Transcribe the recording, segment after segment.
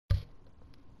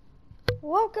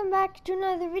Welcome back to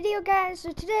another video, guys.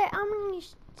 So today I'm going to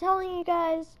be telling you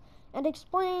guys and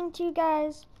explaining to you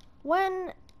guys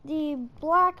when the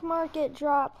black market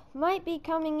drop might be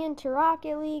coming into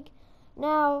Rocket League.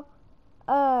 Now,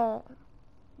 it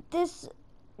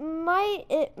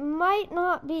might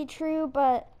not be true,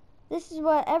 but this is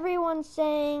what everyone's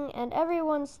saying and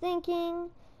everyone's thinking.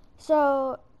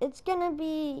 So it's going to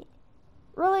be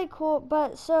really cool.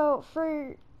 But so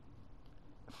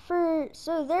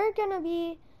so they're gonna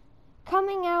be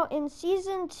coming out in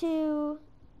season 2,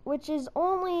 which is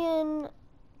only in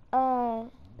a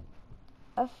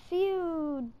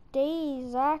few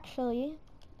days actually.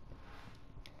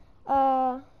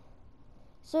 So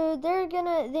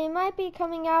they might be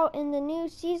coming out in the new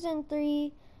season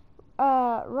 3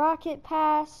 Rocket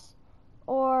Pass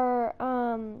or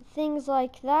things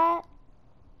like that.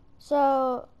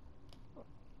 So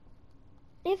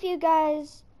if you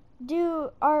guys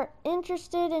are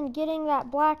interested in getting that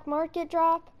black market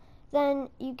drop, then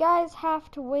you guys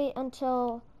have to wait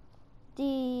until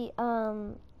the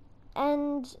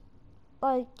end,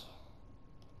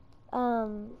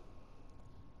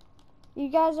 you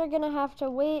guys are gonna have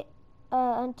to wait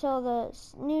until the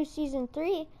new season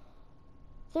 3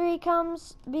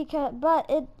 comes, but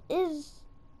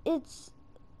it's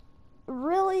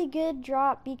really good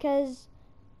drop because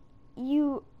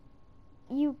you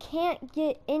can't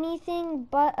get anything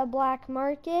but a black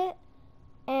market,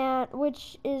 and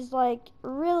which is like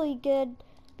really good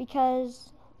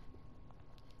because,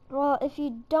 well, if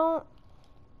you don't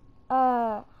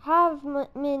have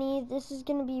many, this is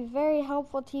going to be very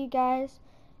helpful to you guys,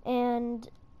 and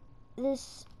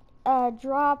this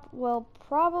drop will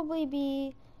probably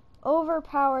be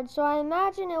overpowered, so I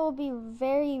imagine it will be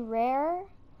very rare,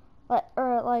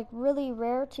 or really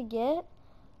rare to get,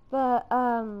 but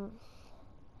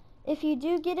if you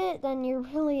do get it, then you're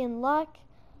really in luck.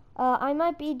 I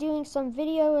might be doing some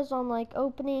videos on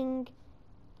opening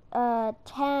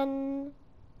 10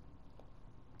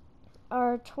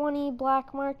 or 20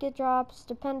 black market drops,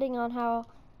 depending on how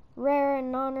rare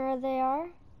and non-rare they are.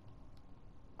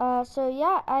 So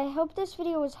yeah, I hope this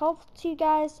video was helpful to you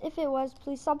guys. If it was,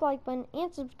 please sub the like button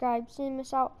and subscribe so you don't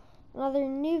miss out on another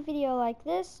new video like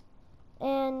this.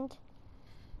 And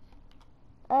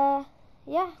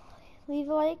yeah, leave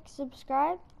a like,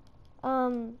 subscribe,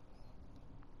 and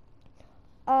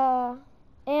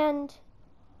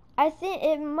I think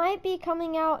it might be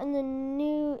coming out in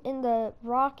the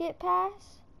Rocket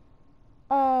Pass.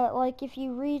 If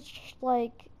you reach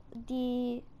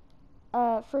the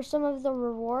for some of the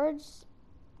rewards,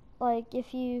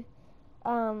 if you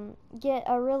get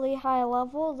a really high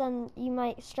level, then you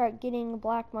might start getting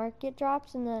black market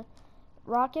drops in the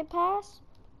Rocket Pass.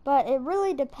 But it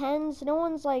really depends. No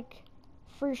one's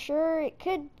for sure. It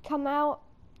could come out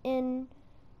in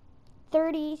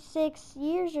 36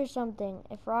 years or something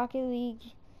if Rocket League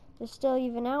is still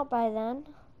even out by then.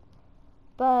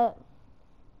 But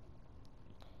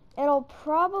it'll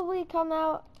probably come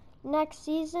out next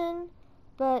season.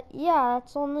 But yeah,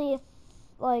 it's only a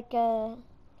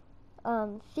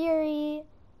theory.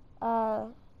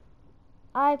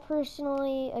 I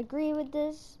personally agree with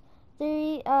this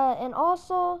theory, and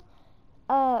also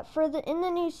in the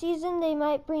new season they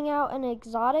might bring out an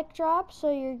exotic drop,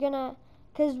 so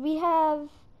because we have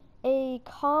a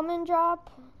common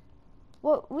drop.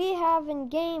 What we have in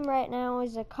game right now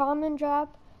is a common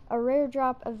drop, a rare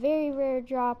drop, a very rare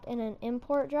drop, and an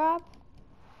import drop.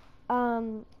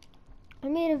 I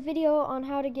made a video on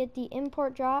how to get the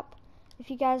import drop if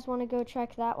you guys want to go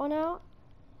check that one out.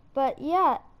 But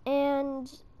yeah,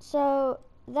 and so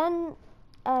then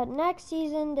next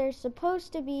season there's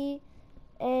supposed to be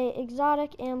a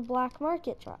exotic and black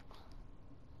market drop.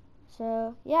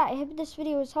 So yeah, I hope this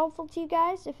video was helpful to you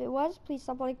guys. If it was, please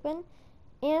sub the like button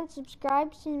and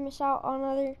subscribe so you don't miss out on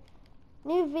another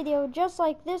new video just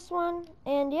like this one.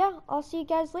 And yeah, I'll see you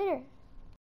guys later.